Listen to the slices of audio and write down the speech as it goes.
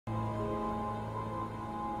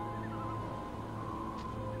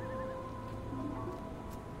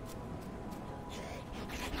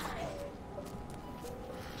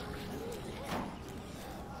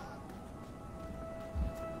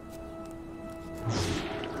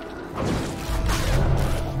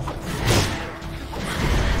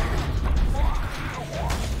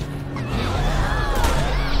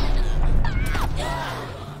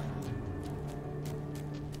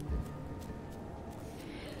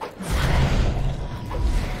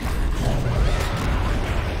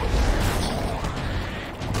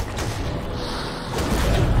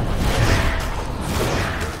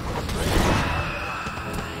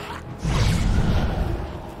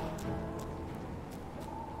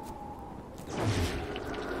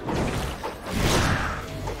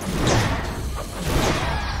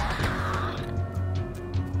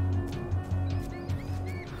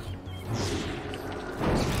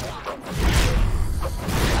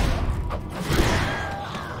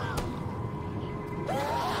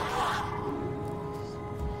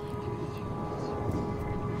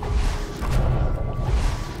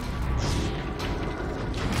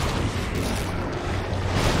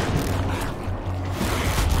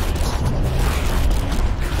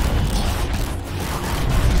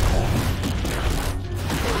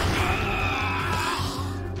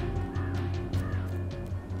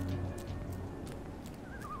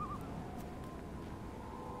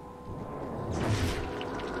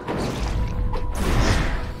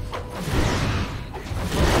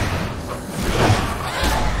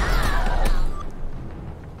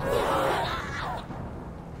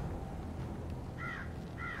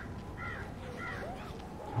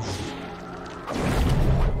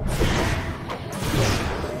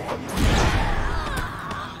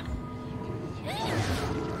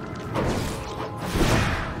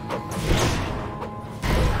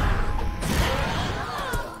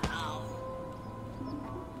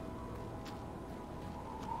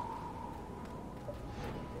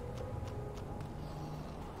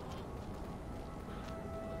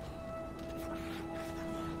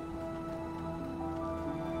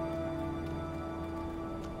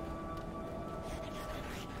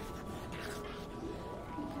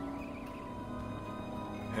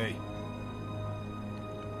Hey.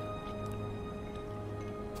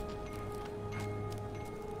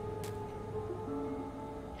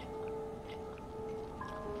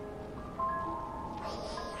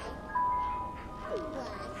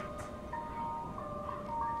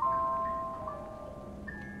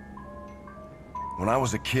 When I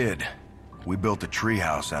was a kid, we built a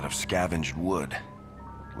treehouse out of scavenged wood.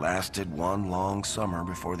 Lasted one long summer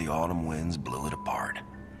before the autumn winds blew it apart.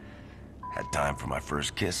 Had time for my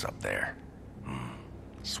first kiss up there.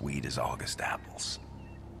 Sweet as August apples.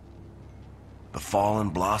 The fallen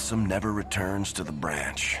blossom never returns to the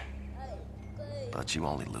branch. But you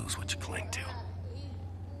only lose what you cling to.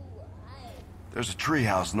 There's a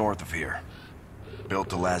treehouse north of here. Built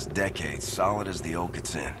to last decades, solid as the oak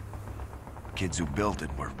it's in. Kids who built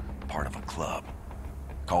it were part of a club.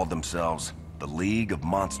 Called themselves the League of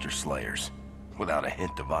Monster Slayers, without a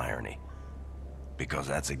hint of irony. Because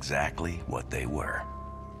that's exactly what they were.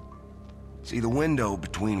 See, the window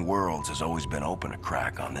between worlds has always been open a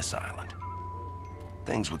crack on this island.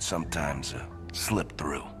 Things would sometimes slip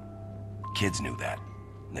through. Kids knew that.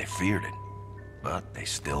 They feared it. But they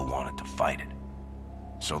still wanted to fight it.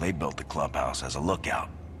 So they built the clubhouse as a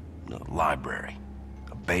lookout, a library,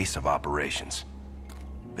 a base of operations.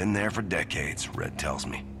 Been there for decades, Red tells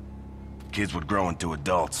me. Kids would grow into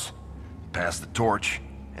adults, pass the torch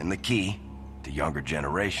and the key to younger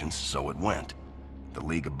generations, so it went. The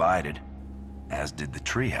League abided, as did the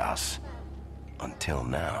treehouse, until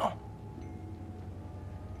now.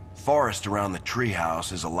 Forest around the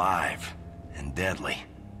treehouse is alive and deadly.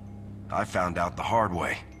 I found out the hard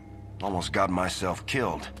way. Almost got myself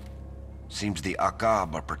killed. Seems the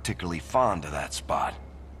Akab are particularly fond of that spot.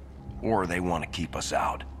 Or they want to keep us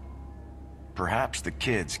out. Perhaps the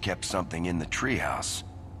kids kept something in the treehouse.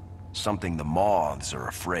 Something the moths are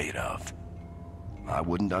afraid of. I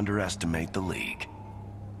wouldn't underestimate the League.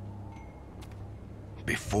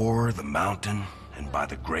 Before the mountain, and by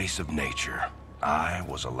the grace of nature, I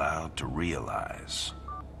was allowed to realize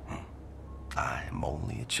I am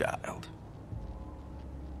only a child.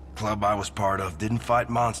 Club I was part of didn't fight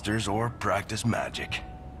monsters or practice magic.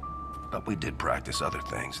 But we did practice other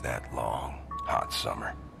things that long, hot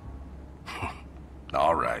summer.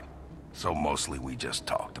 All right, so mostly we just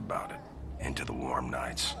talked about it into the warm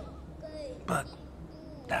nights. But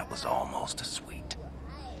that was almost as sweet.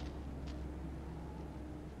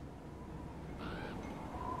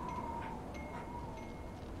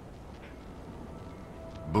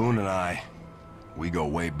 Boone and I, we go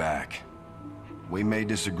way back. We may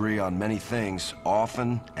disagree on many things,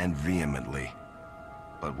 often and vehemently.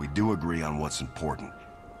 But we do agree on what's important.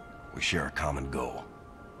 We share a common goal.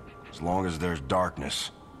 As long as there's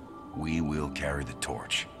darkness, We will carry the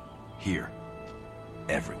torch. Here.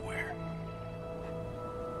 Everywhere.